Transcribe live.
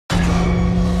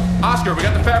Oscar, we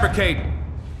got the fabricator.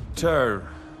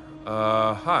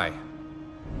 Hi.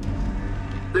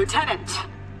 Lieutenant,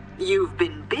 you've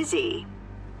been busy.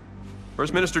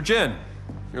 First Minister Jin,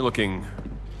 you're looking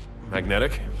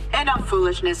magnetic. Enough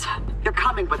foolishness. You're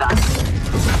coming with us.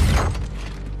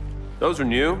 Those are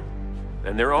new,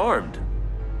 and they're armed.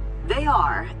 They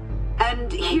are.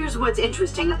 And here's what's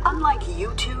interesting. Unlike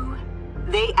you two,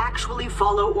 they actually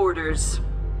follow orders.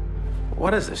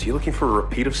 What is this? You looking for a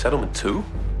repeat of Settlement 2?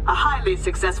 A highly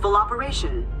successful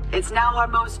operation. It's now our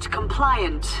most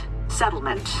compliant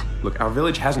settlement. Look, our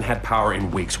village hasn't had power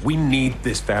in weeks. We need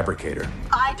this fabricator.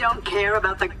 I don't care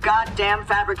about the goddamn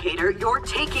fabricator. You're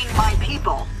taking my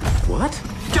people. What?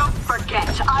 Don't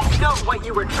forget, I know what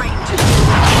you were trained to do.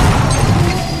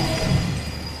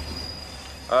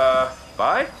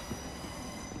 Bye?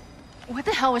 What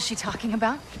the hell was she talking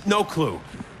about? No clue.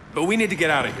 But we need to get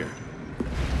out of here.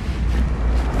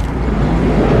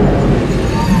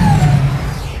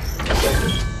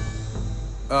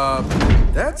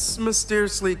 That's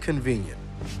mysteriously convenient.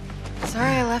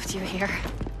 Sorry I left you here.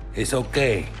 It's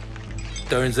okay.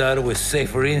 Turns out it was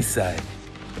safer inside.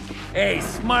 Hey,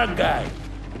 smart guy.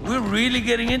 We're really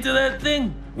getting into that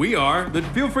thing? We are, but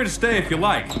feel free to stay if you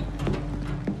like.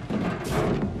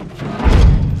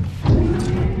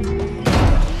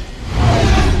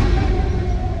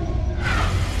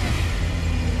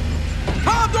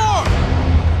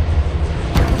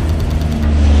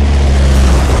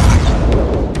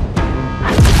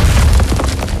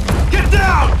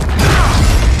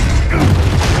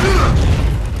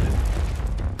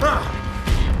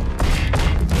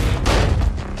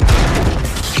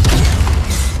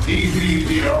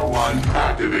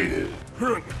 Activated.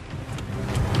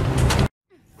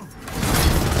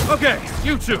 Okay,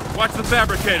 you two, watch the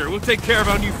fabricator. We'll take care of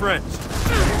our new friends.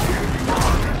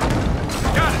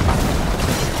 Got it.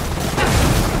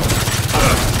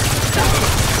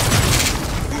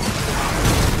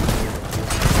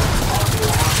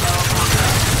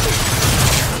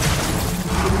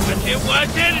 Watch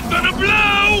it, it's gonna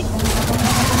blow!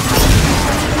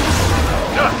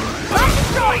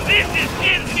 This is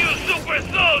Jin's new super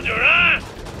soldier, huh?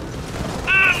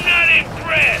 I'm not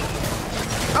impressed.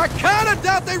 I kinda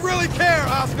doubt they really care,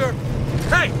 Oscar.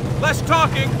 Hey, less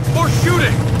talking, more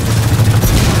shooting.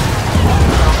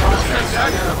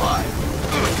 Identified.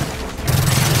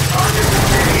 Target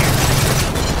engaged.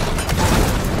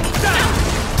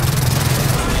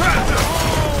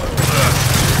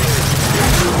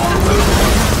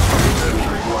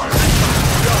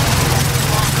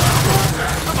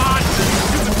 Come on!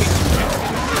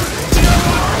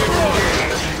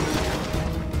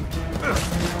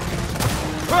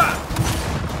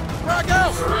 Frag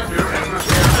out! Surrender and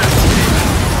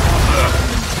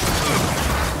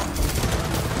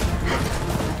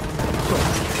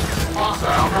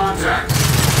hostile contact.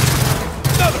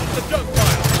 Another from the junk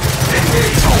pile!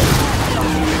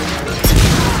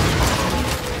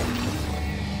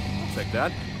 I'll take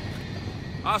that.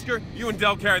 Oscar, you and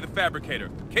Del carry the fabricator.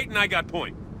 Kate and I got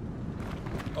point.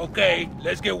 Okay,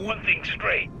 let's get one thing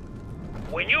straight.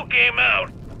 When you came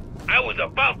out, I was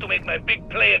about to make my big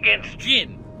play against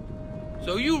Jin.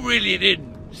 So you really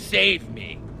didn't save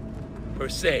me, per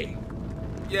se.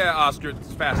 Yeah, Oscar,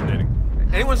 it's fascinating.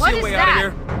 Anyone What see a is way that? out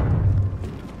of here?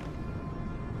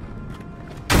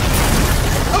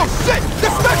 Oh shit!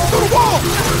 This smashed through the wall!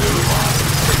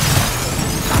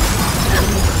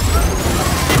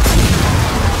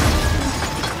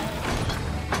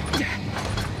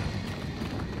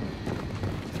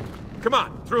 Come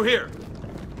on, through here.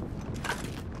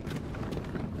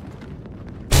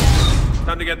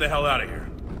 Time to get the hell out of here.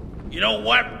 You know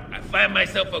what? I find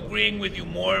myself agreeing with you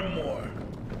more and more.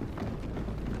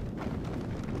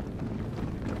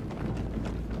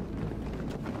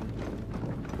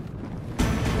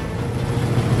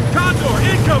 Condor,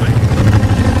 incoming!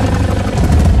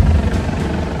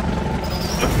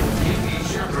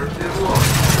 TV Shepard is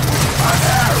lost. I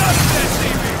have.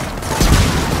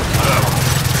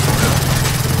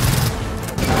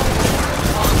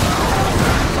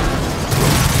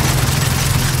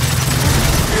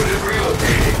 Unit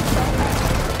relocating.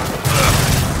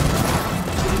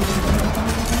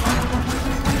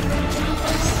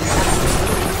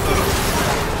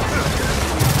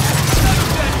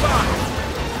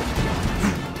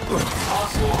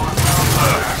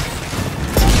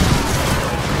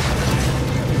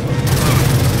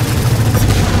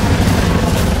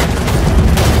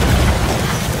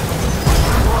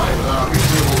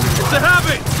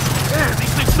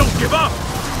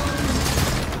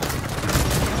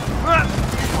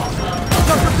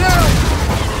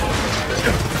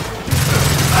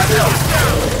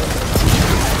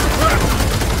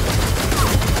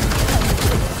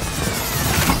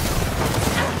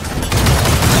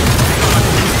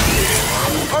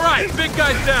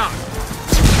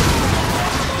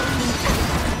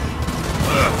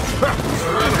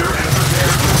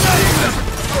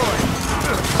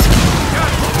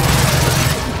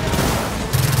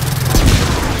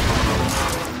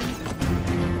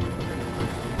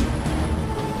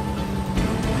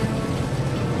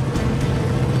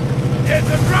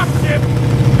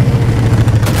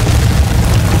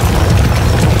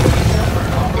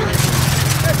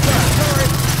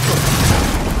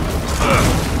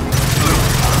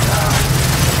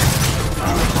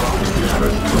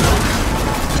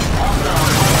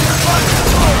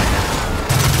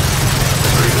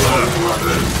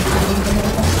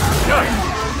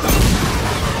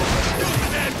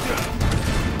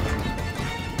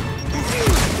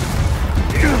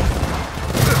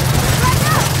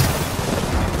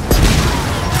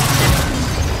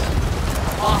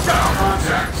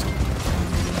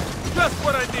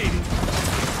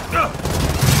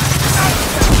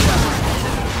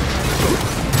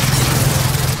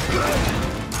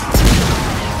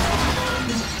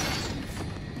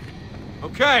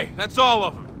 Okay, that's all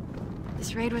of them.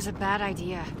 This raid was a bad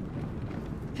idea.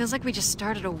 Feels like we just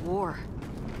started a war.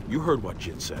 You heard what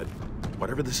Jin said.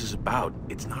 Whatever this is about,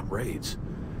 it's not raids.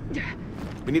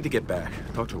 We need to get back.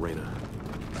 Talk to Reyna.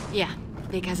 Yeah,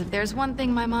 because if there's one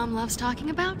thing my mom loves talking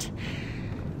about,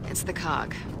 it's the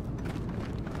COG.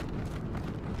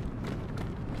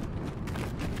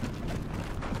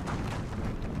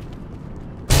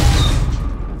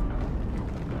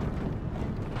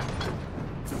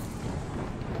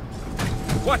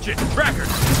 Watch it! Tracker!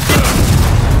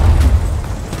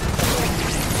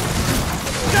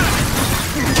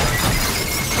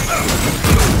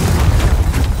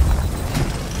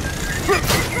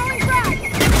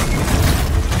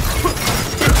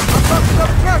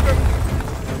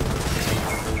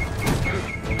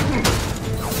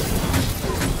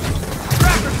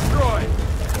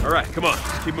 Alright, come on,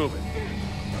 let's keep moving.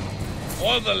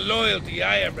 All the loyalty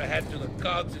I ever had to the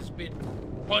Cogs has been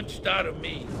punched out of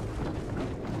me.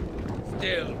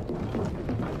 Still,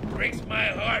 breaks my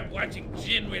heart watching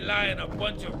Jin rely on a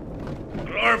bunch of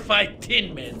glorified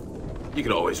tin men. You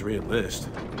can always re-enlist.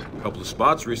 A couple of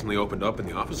spots recently opened up in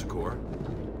the officer corps.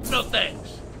 No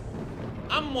thanks.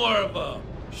 I'm more of a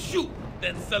shoot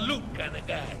than salute kind of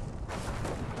guy.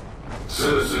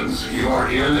 Citizens, you are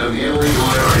in an illegal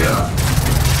area.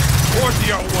 Towards the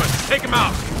R1. Take him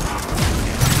out.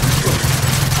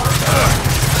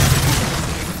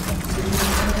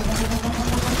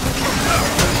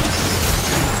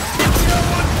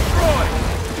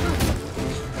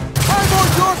 I'm on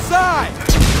your side!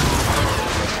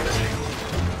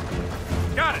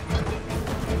 Got it.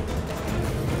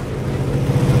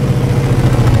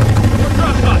 What's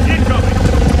up, Todd? Incoming.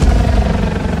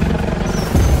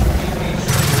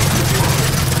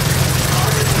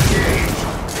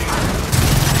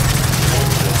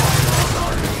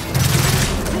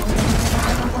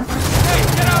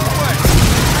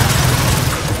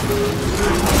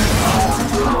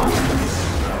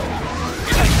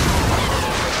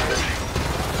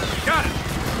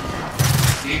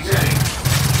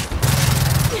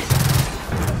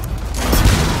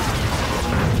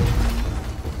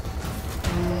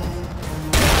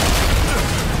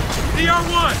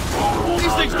 DR1!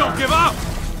 These things don't give up!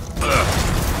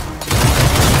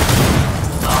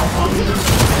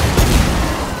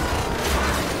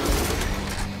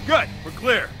 Good, we're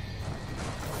clear.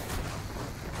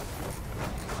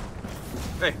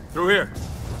 Hey, through here.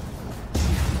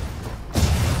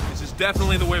 This is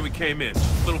definitely the way we came in,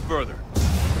 just a little further.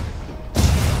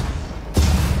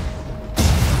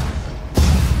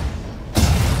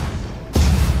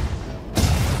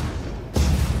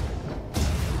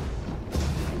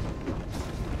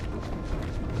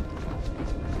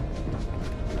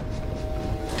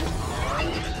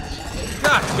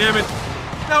 God damn it!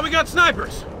 Now we got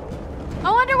snipers!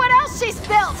 I wonder what else she's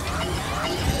built!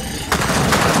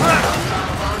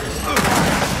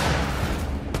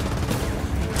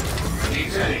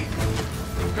 D10.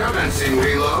 Commencing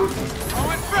reload.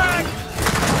 Going back!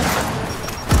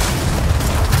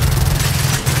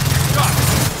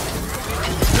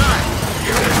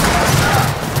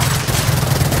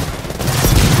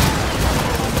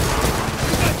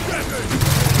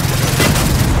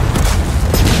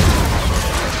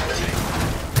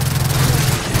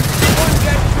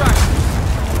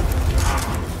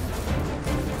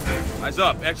 Eyes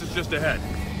up, exit's just ahead.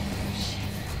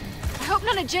 I hope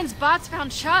none of Jin's bots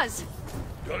found Chuz.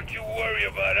 Don't you worry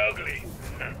about Ugly.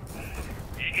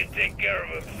 He can take care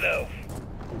of himself.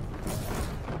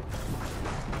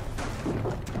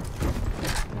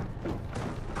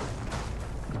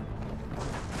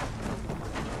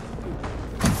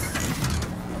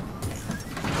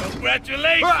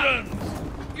 Congratulations!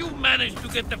 You managed to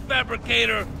get the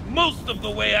Fabricator most of the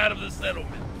way out of the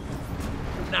settlement.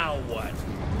 Now what?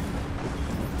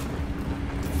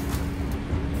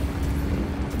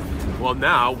 Well,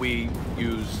 now we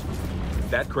use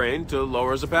that crane to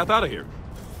lower Zapath out of here.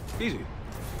 Easy.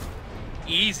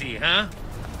 Easy, huh?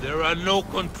 There are no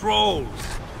controls.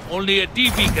 Only a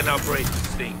DV can operate this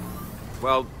thing.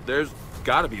 Well, there's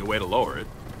gotta be a way to lower it.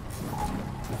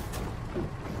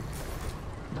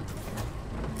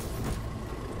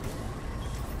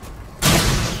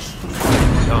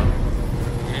 Done.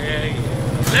 Yeah.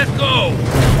 Let's go!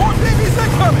 More DVs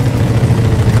incoming!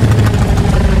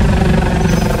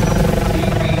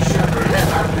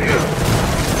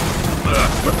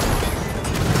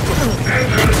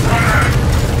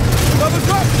 Another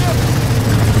dropship!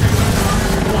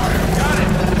 Got it!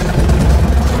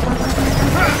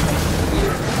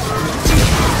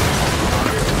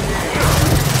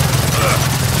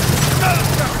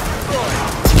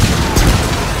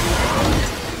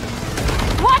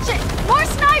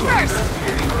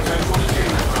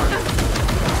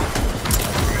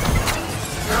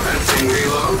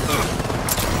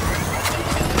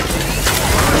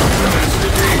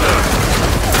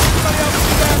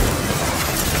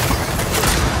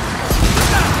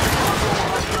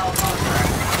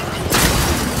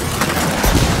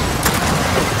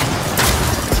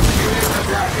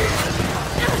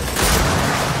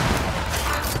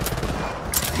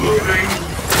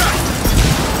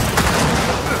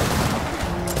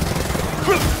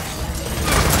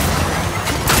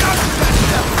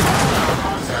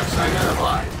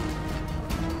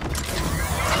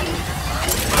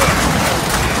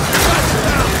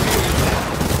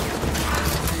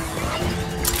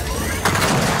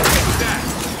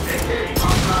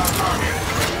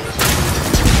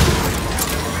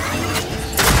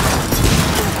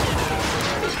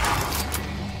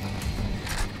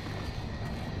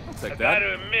 bad.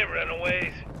 Gotta admit,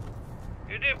 Runaways,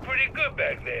 you did pretty good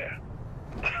back there.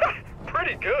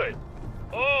 Pretty good.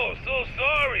 Oh, so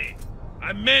sorry.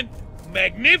 I meant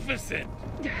magnificent.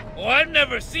 Oh, I've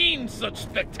never seen such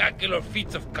spectacular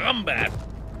feats of combat.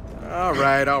 All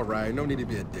right. No need to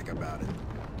be a dick about it.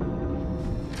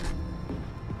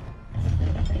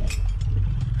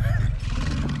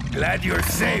 Glad you're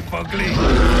safe, Ugly.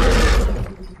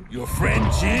 Your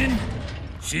friend Jin?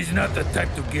 She's not the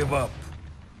type to give up.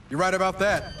 You're right about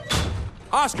that.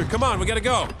 Oscar, come on, we gotta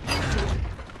go.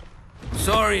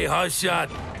 Sorry, Hotshot.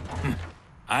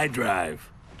 I drive.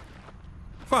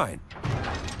 Fine.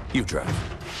 You drive.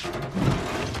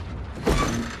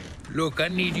 Look, I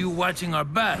need you watching our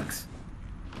backs.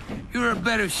 You're a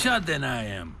better shot than I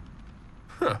am.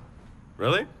 Huh.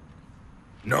 Really?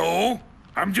 No,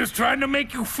 I'm just trying to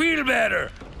make you feel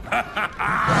better.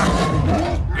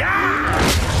 Yeah!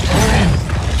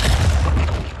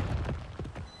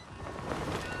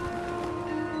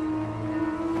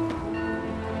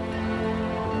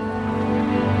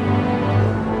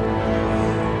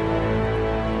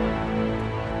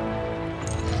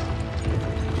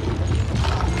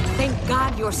 Thank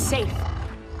God you're safe.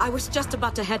 I was just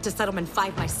about to head to Settlement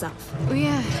 5 myself. We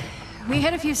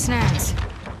hit a few snags.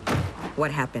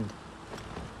 What happened?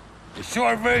 The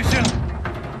short version?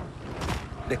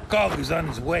 The cog is on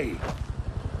his way.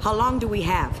 How long do we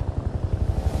have?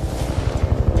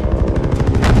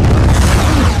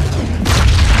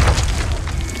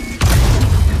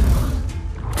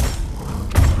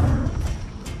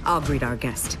 I'll greet our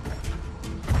guest.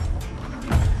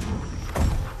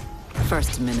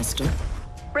 First Minister.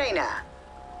 Reyna,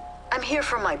 I'm here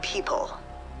for my people.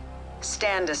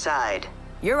 Stand aside.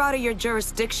 You're out of your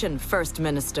jurisdiction, First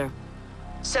Minister.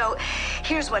 So,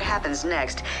 here's what happens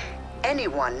next.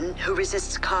 Anyone who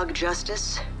resists COG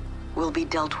justice will be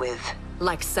dealt with.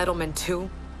 Like Settlement 2?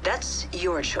 That's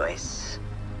your choice.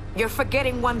 You're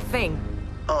forgetting one thing.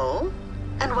 Oh?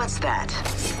 And what's that?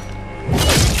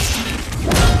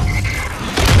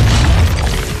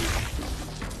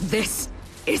 This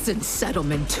isn't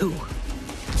Settlement 2.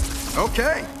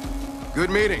 Okay.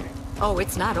 Good meeting. Oh,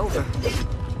 it's not over.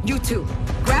 You two,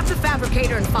 grab the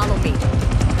fabricator and follow me.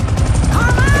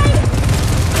 Carmine!